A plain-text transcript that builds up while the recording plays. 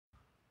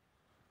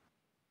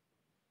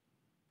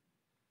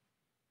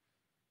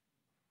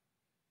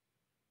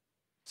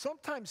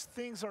sometimes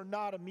things are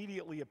not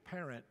immediately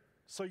apparent.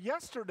 So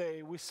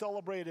yesterday we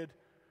celebrated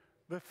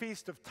the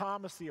feast of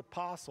Thomas the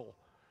Apostle,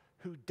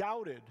 who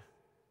doubted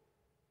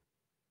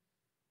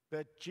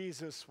that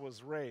Jesus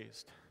was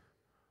raised.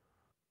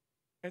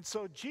 And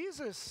so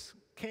Jesus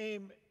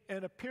came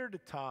and appeared to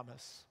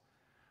Thomas.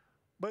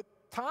 But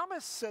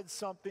Thomas said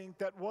something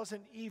that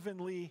wasn't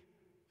immediately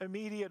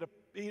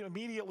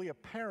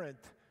apparent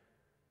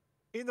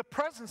in the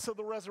presence of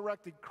the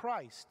resurrected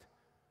Christ.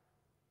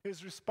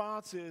 His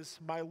response is,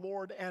 "My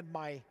Lord and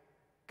my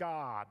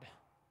God."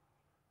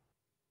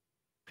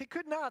 He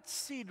could not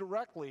see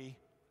directly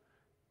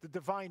the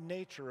divine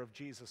nature of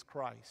Jesus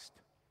Christ.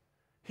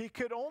 He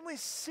could only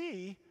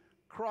see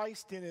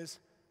Christ in his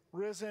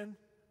risen,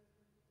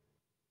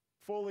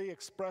 fully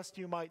expressed,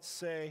 you might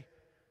say,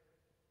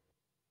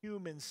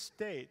 human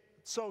state.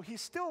 So he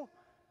still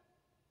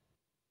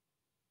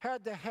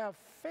had to have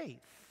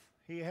faith.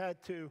 He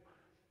had to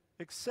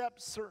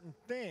accept certain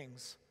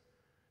things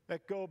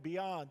that go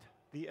beyond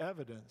the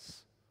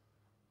evidence.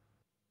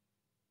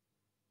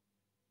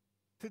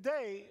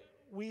 Today,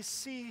 we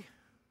see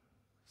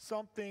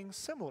something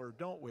similar,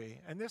 don't we?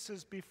 And this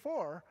is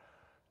before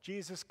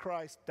Jesus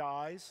Christ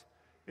dies.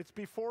 It's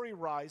before he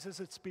rises.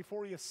 It's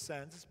before he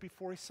ascends. It's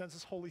before he sends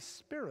his Holy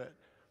Spirit.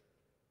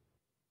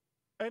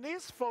 And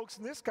these folks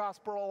in this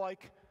gospel are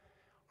like,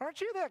 aren't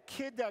you that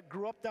kid that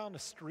grew up down the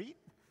street?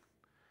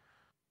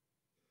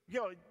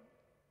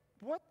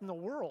 What in the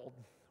world?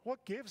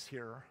 What gives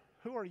here?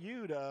 Who are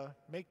you to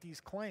make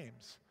these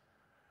claims?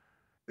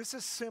 This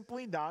is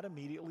simply not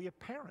immediately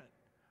apparent.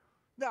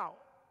 Now,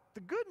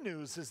 the good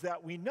news is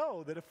that we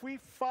know that if we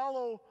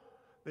follow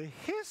the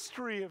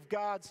history of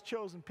God's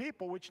chosen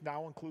people, which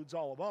now includes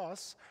all of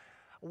us,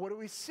 what do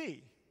we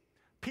see?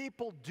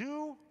 People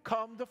do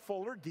come to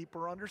fuller,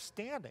 deeper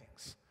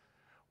understandings.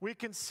 We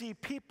can see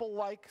people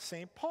like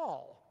St.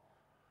 Paul,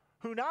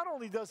 who not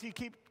only does he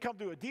come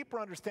to a deeper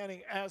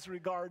understanding as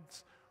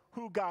regards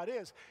who God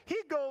is,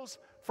 he goes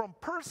from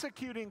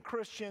persecuting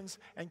Christians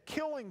and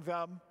killing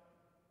them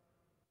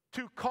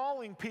to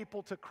calling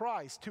people to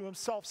Christ, to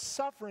himself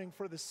suffering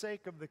for the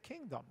sake of the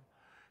kingdom.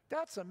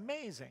 That's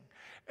amazing.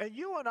 And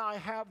you and I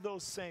have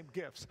those same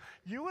gifts.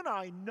 You and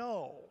I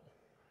know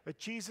that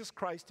Jesus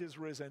Christ is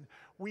risen.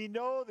 We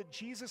know that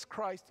Jesus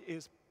Christ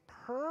is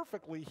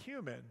perfectly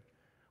human,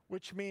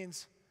 which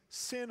means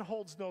sin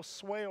holds no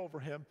sway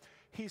over him.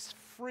 He's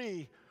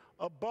free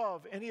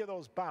above any of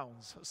those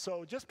bounds.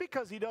 So just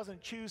because he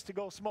doesn't choose to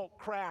go smoke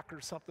crack or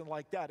something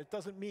like that, it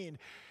doesn't mean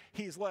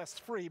he's less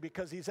free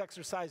because he's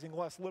exercising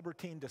less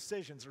libertine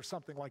decisions or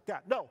something like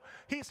that. No,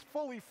 he's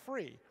fully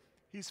free.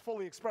 He's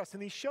fully expressed,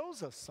 and he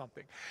shows us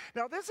something.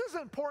 Now, this is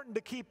important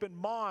to keep in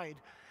mind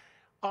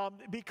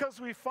because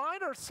we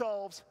find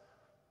ourselves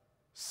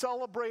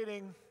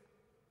celebrating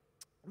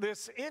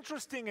this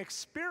interesting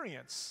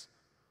experience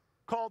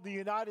called the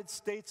United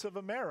States of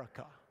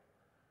America.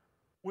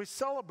 We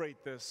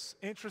celebrate this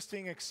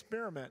interesting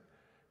experiment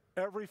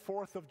every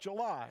 4th of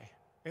July.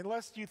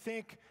 Unless you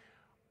think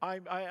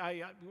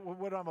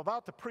what I'm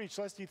about to preach,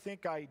 lest you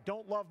think I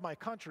don't love my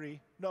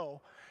country,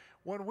 no.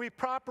 When we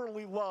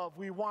properly love,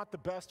 we want the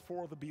best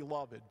for the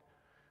beloved.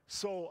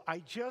 So I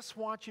just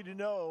want you to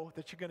know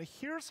that you're going to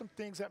hear some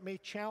things that may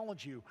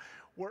challenge you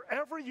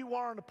wherever you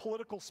are on the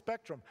political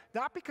spectrum.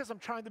 Not because I'm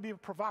trying to be a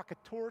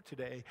provocateur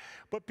today,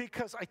 but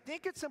because I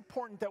think it's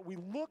important that we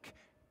look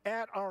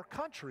at our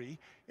country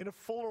in a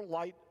fuller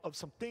light of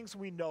some things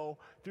we know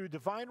through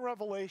divine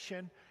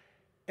revelation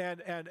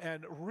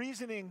and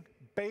reasoning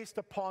based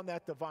upon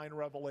that divine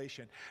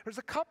revelation. There's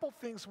a couple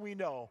things we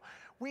know.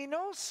 We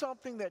know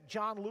something that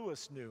John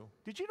Lewis knew.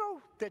 Did you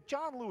know that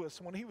John Lewis,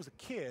 when he was a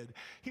kid,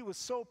 he was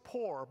so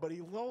poor, but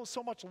he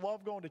so much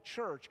loved going to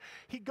church,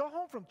 he'd go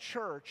home from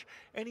church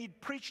and he'd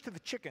preach to the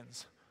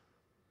chickens.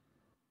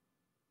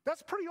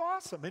 That's pretty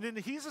awesome. And then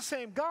he's the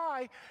same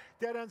guy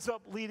that ends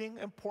up leading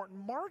important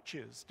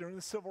marches during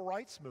the Civil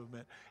Rights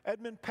Movement.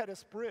 Edmund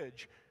Pettus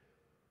Bridge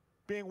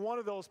being one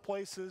of those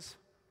places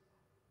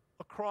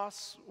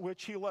across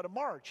which he led a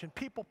march, and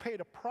people paid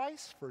a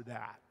price for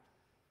that.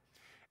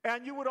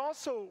 And you would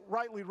also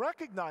rightly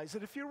recognize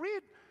that if you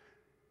read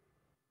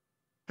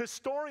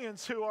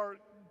historians who are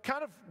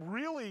kind of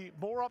really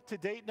more up to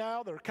date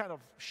now, they're kind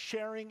of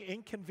sharing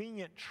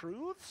inconvenient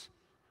truths,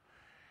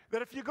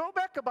 that if you go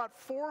back about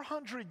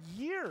 400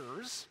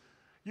 years,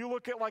 you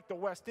look at like the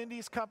West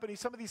Indies Company,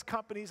 some of these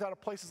companies out of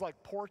places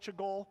like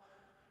Portugal,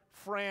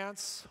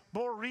 France,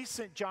 more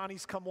recent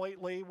Johnny's come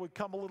lately, would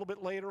come a little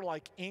bit later,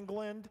 like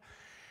England,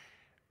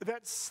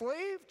 that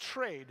slave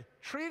trade,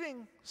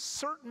 treating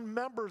certain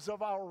members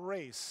of our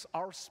race,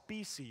 our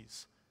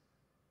species,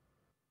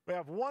 we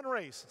have one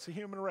race, it's a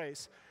human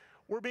race,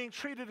 we're being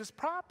treated as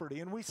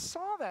property. And we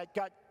saw that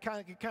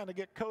kind of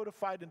get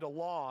codified into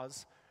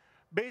laws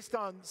based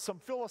on some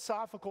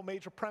philosophical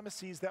major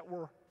premises that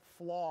were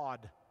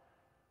flawed.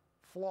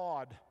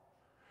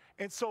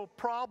 And so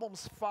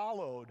problems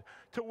followed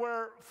to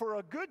where for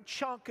a good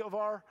chunk of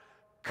our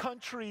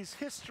country's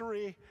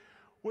history,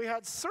 we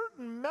had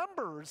certain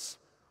members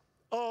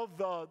of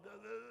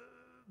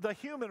the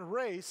human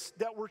race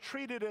that we're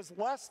treated as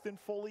less than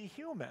fully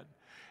human.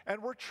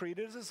 And we're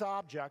treated as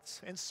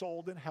objects and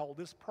sold and held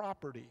as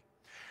property.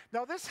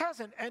 Now, this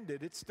hasn't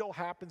ended. It still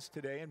happens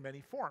today in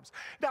many forms.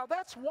 Now,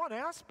 that's one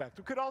aspect.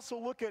 We could also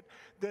look at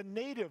the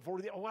native, or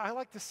I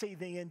like to say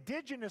the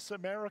indigenous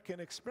American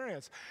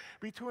experience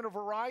between a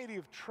variety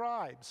of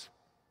tribes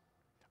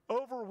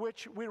over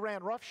which we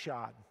ran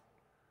roughshod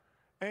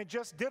and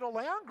just did a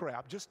land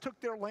grab, just took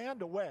their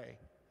land away.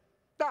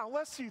 Now,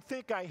 unless you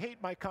think I hate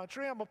my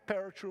country, I'm a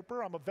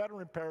paratrooper, I'm a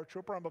veteran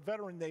paratrooper, I'm a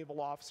veteran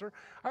naval officer.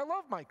 I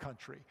love my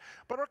country.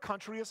 But our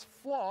country is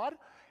flawed,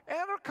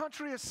 and our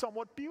country is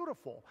somewhat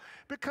beautiful.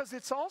 Because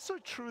it's also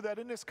true that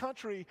in this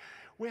country,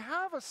 we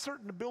have a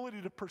certain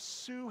ability to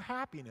pursue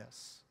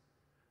happiness.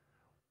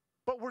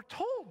 But we're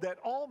told that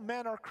all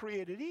men are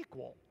created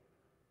equal.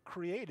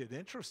 Created,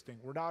 interesting.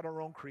 We're not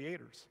our own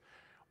creators.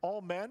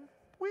 All men,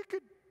 we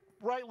could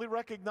rightly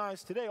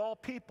recognize today, all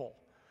people.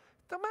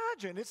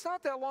 Imagine, it's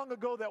not that long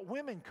ago that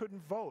women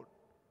couldn't vote.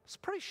 It's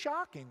pretty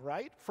shocking,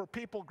 right? For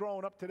people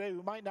growing up today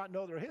who might not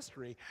know their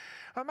history.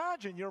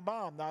 Imagine your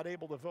mom not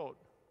able to vote.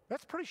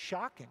 That's pretty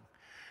shocking.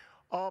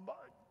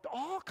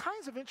 All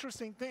kinds of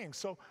interesting things.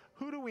 So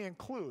who do we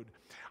include?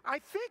 I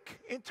think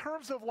in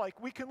terms of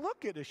we can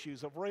look at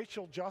issues of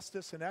racial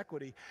justice and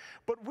equity,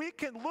 but we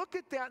can look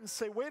at that and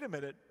say, wait a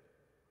minute,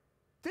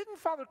 didn't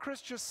Father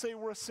Chris just say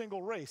we're a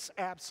single race?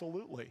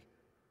 Absolutely.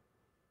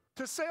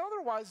 To say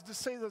otherwise, to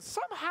say that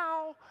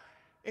somehow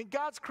in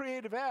God's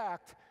creative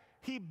act,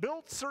 he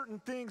built certain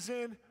things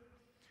in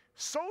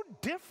so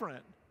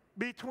different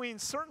between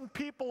certain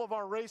people of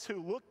our race who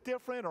look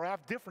different or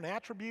have different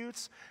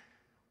attributes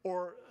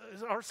or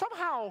are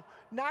somehow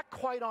not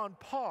quite on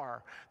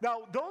par.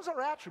 Now, those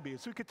are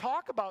attributes. We could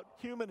talk about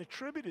human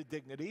attributed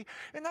dignity,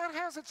 and that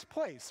has its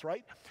place,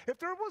 right? If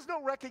there was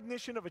no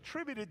recognition of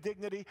attributed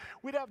dignity,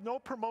 we'd have no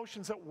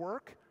promotions at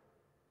work.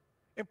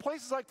 In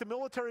places like the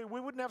military, we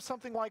wouldn't have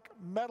something like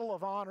Medal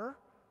of Honor.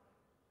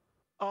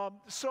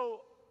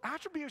 So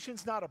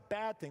attribution's not a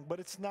bad thing, but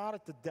it's not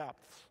at the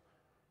depth.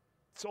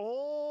 It's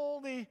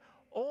only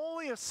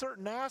a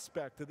certain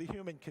aspect of the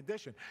human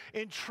condition.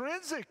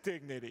 Intrinsic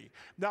dignity,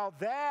 now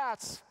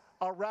that's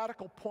a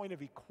radical point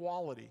of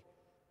equality.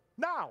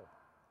 Now,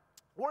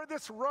 where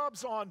this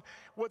rubs on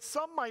what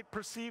some might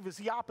perceive as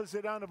the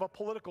opposite end of a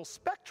political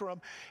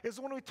spectrum is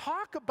when we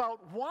talk about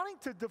wanting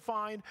to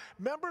define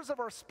members of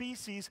our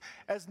species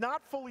as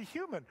not fully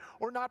human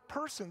or not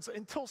persons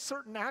until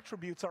certain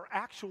attributes are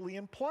actually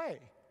in play.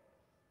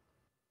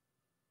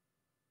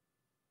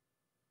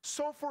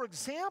 So, for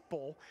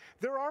example,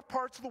 there are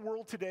parts of the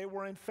world today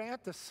where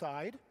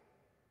infanticide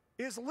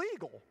is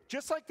legal,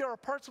 just like there are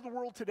parts of the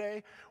world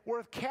today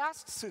where a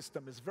caste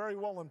system is very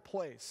well in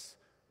place.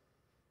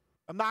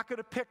 I'm not going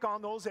to pick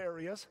on those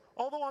areas,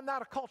 although I'm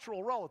not a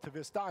cultural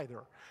relativist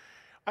either.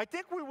 I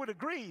think we would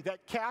agree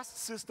that caste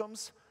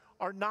systems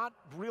are not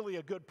really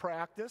a good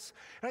practice.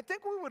 And I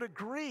think we would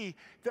agree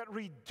that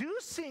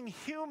reducing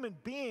human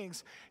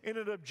beings in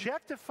an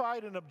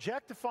objectified and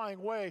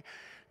objectifying way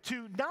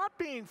to not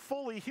being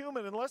fully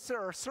human unless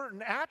there are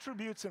certain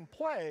attributes in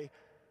play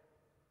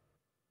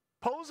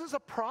poses a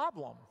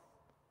problem.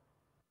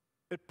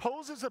 It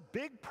poses a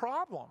big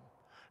problem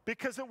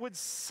because it would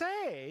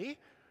say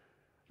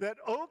that,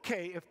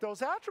 okay, if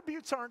those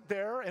attributes aren't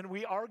there, and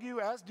we argue,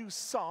 as do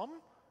some,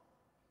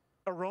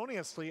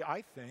 erroneously,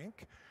 I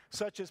think,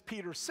 such as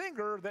Peter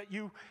Singer, that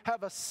you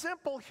have a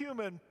simple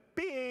human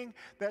being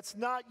that's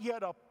not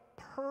yet a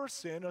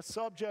person, a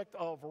subject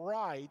of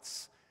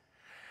rights,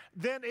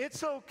 then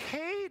it's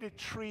okay to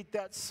treat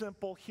that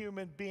simple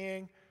human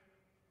being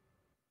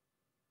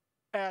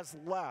as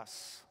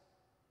less,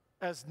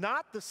 as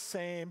not the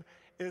same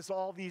as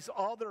all these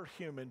other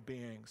human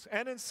beings.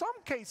 And in some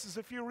cases,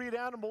 if you read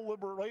Animal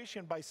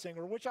Liberation by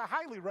Singer, which I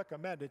highly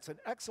recommend, it's an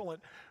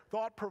excellent,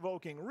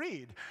 thought-provoking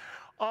read,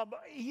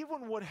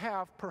 even would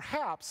have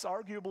perhaps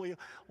arguably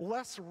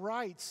less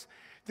rights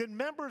than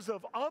members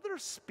of other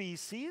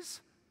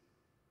species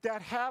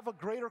that have a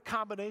greater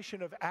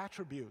combination of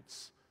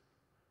attributes.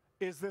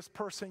 Is this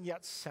person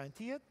yet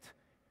sentient?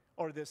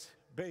 Or this,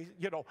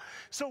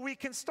 so we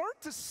can start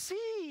to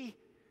see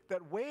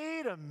that,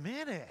 wait a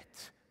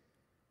minute,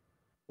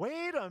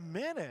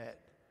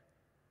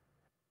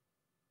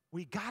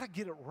 we got to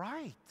get it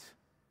right.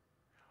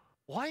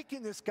 Like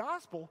in this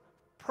gospel,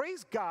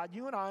 praise God,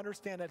 you and I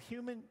understand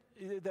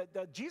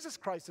that Jesus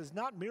Christ is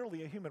not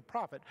merely a human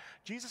prophet.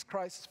 Jesus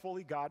Christ is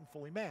fully God and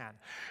fully man.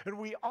 And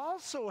we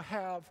also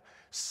have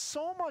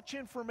so much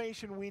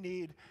information we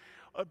need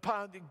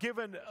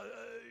given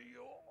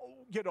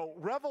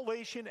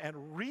revelation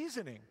and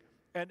reasoning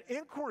and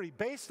inquiry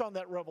based on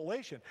that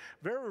revelation,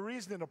 very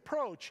reasoned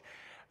approach,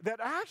 that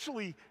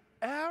actually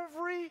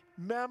every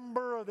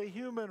member of the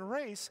human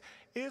race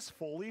is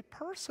fully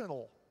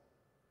personal.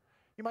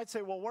 You might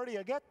say, well, where do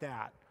you get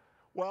that?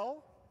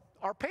 Well,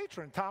 our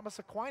patron, Thomas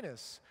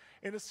Aquinas,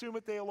 in the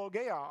Summa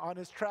Theologia, on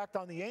his tract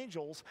on the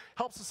angels,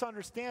 helps us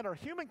understand our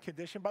human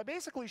condition by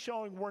basically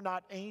showing we're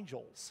not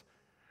angels.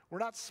 We're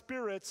not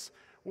spirits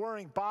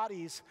wearing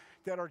bodies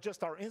that are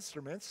just our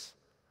instruments.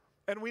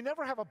 And we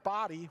never have a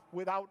body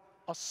without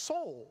a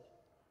soul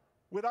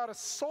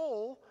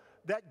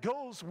that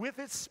goes with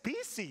its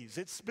species,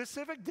 its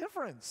specific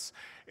difference.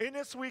 In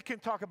this, we can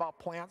talk about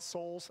plant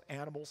souls,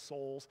 animal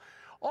souls,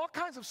 all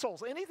kinds of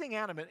souls. Anything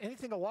animate,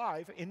 anything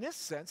alive, in this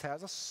sense,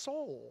 has a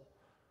soul.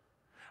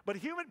 But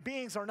human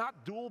beings are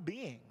not dual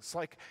beings.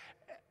 Like,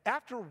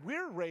 after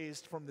we're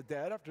raised from the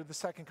dead, after the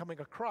second coming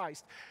of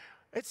Christ,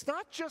 it's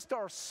not just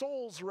our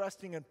souls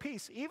resting in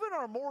peace, even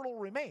our mortal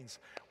remains.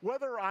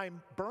 Whether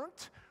I'm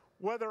burnt,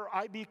 whether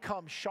I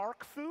become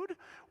shark food,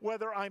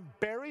 whether I'm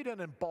buried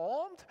and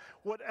embalmed,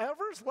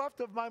 whatever's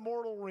left of my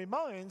mortal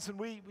remains, and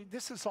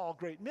this is all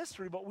great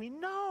mystery, but we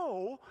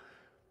know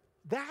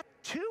that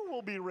too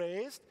will be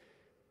raised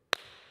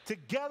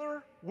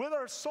together with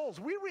our souls.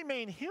 We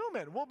remain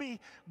human. We'll be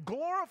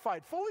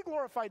glorified, fully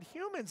glorified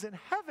humans in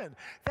heaven.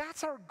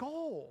 That's our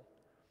goal.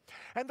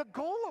 And the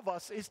goal of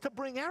us is to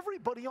bring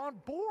everybody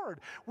on board.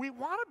 We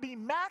want to be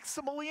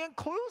maximally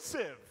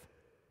inclusive.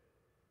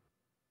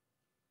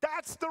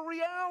 That's the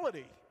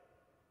reality.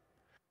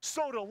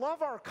 So to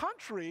love our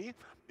country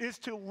is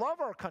to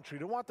love our country,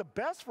 to want the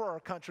best for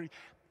our country,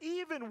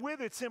 even with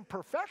its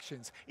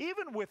imperfections,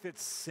 even with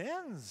its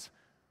sins.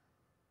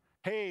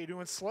 Hey,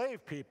 to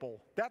enslave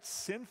people, that's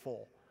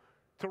sinful.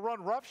 To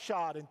run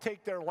roughshod and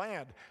take their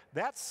land,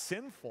 that's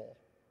sinful.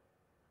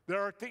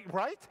 There are things,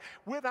 right?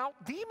 Without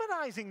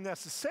demonizing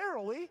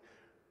necessarily,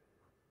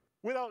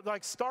 without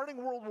like starting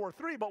World War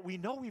III, but we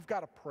know we've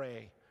got to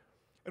pray.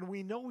 And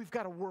we know we've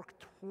got to work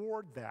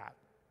toward that.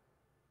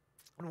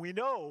 And we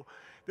know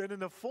that in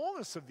the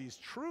fullness of these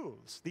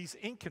truths, these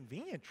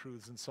inconvenient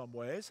truths in some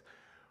ways,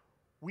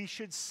 we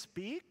should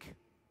speak,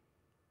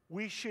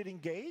 we should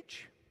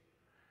engage,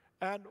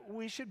 and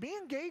we should be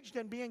engaged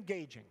and be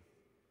engaging.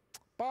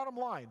 Bottom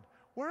line,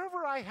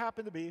 wherever I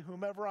happen to be,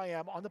 whomever I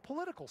am on the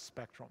political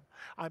spectrum,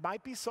 I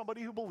might be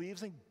somebody who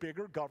believes in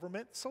bigger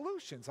government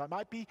solutions. I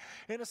might be,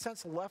 in a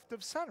sense, left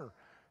of center.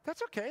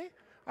 That's okay.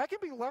 I can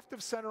be left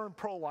of center and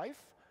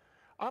pro-life.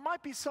 I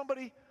might be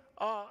somebody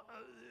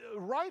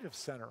right of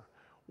center.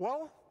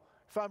 Well,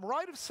 if I'm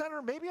right of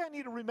center, maybe I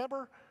need to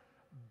remember,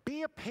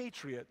 be a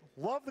patriot,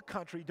 love the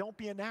country, don't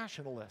be a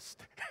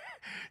nationalist.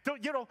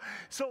 Don't,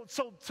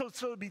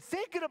 so be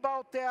thinking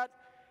about that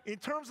in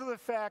terms of the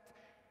fact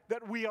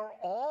that we are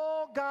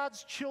all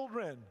God's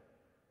children.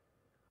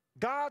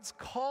 God's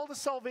call to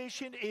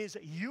salvation is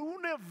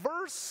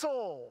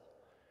universal.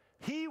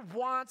 He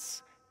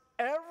wants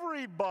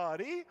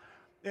everybody,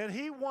 and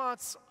He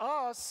wants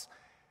us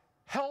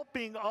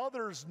helping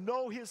others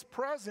know His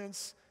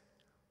presence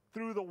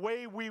through the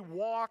way we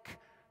walk,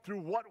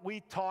 through what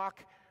we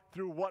talk,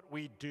 through what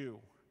we do.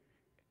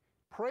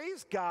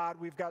 Praise God,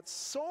 we've got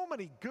so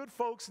many good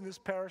folks in this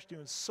parish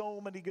doing so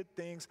many good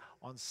things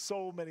on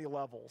so many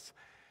levels.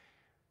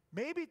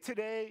 Maybe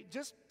today,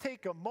 just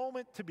take a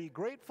moment to be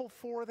grateful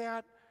for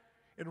that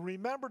and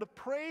remember to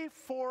pray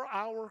for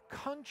our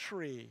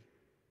country.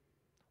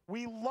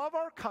 We love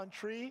our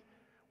country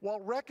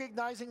while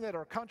recognizing that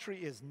our country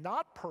is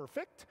not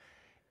perfect,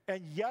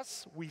 and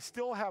yes, we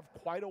still have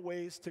quite a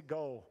ways to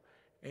go.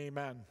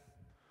 Amen.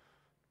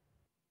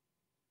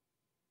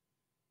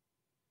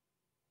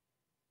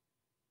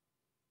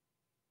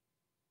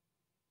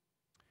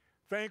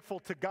 Thankful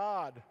to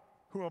God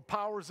who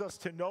empowers us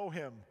to know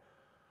Him,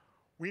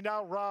 we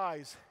now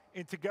rise,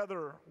 and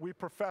together we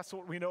profess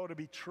what we know to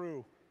be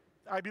true.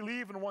 I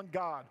believe in one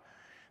God,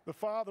 the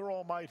Father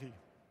Almighty,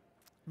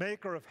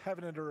 maker of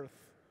heaven and earth,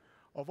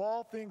 of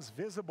all things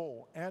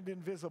visible and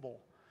invisible.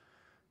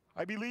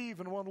 I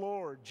believe in one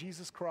Lord,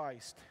 Jesus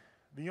Christ,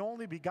 the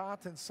only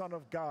begotten Son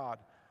of God,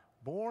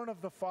 born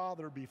of the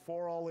Father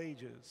before all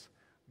ages,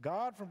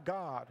 God from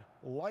God,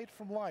 light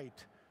from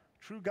light,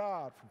 true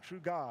God from true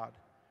God,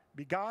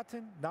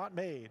 begotten, not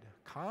made,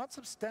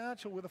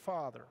 consubstantial with the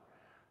Father.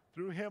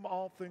 Through Him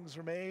all things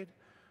are made.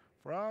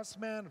 For us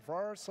men, for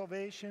our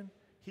salvation,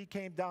 He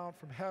came down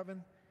from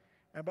heaven,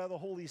 and by the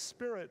Holy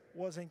Spirit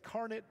was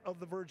incarnate of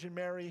the Virgin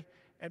Mary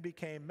and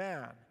became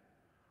man.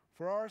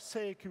 For our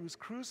sake He was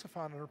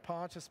crucified under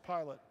Pontius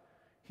Pilate.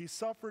 He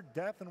suffered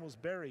death and was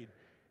buried,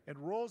 and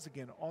rose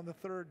again on the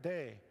third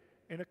day,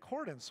 in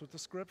accordance with the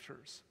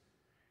Scriptures.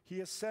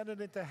 He ascended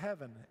into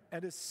heaven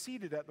and is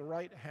seated at the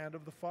right hand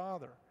of the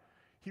Father.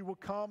 He will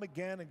come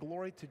again in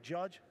glory to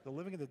judge the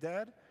living and the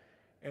dead,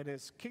 and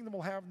His kingdom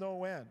will have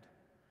no end.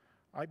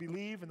 I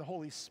believe in the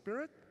Holy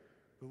Spirit,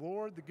 the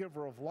Lord, the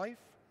giver of life,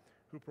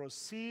 who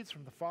proceeds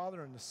from the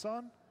Father and the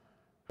Son,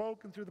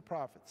 spoken through the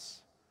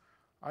prophets.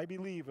 I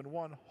believe in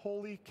one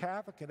holy,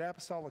 Catholic, and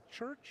apostolic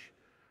church.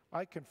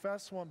 I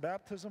confess one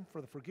baptism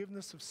for the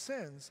forgiveness of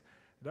sins,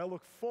 and I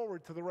look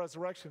forward to the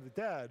resurrection of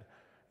the dead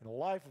and the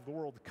life of the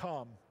world to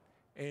come.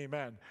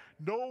 Amen.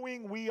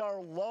 Knowing we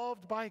are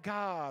loved by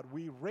God,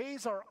 we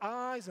raise our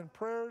eyes and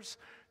prayers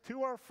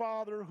to our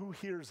Father who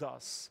hears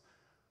us.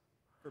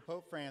 For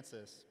Pope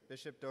Francis,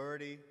 Bishop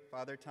Doherty,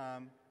 Father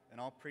Tom, and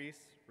all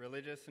priests,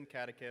 religious, and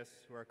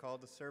catechists who are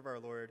called to serve our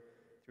Lord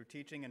through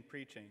teaching and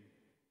preaching,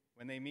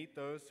 when they meet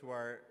those who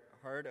are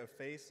hard of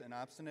face and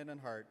obstinate in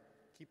heart,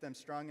 Keep them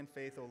strong in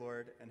faith, O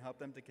Lord, and help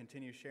them to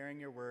continue sharing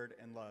your word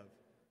and love.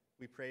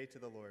 We pray to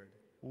the Lord.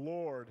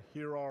 Lord,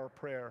 hear our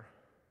prayer.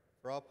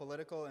 For all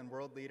political and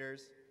world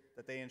leaders,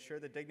 that they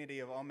ensure the dignity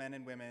of all men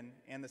and women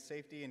and the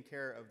safety and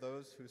care of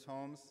those whose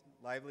homes,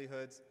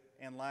 livelihoods,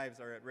 and lives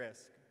are at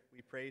risk.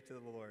 We pray to the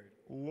Lord.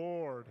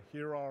 Lord,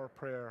 hear our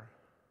prayer.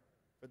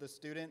 For the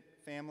student,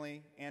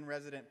 family, and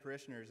resident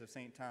parishioners of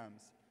St.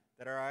 Thomas,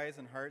 that our eyes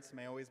and hearts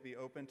may always be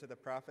open to the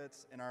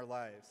prophets in our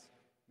lives.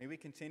 May we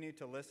continue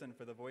to listen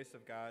for the voice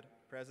of God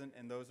present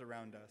in those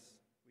around us.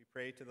 We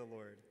pray to the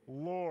Lord.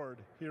 Lord,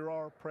 hear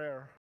our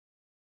prayer.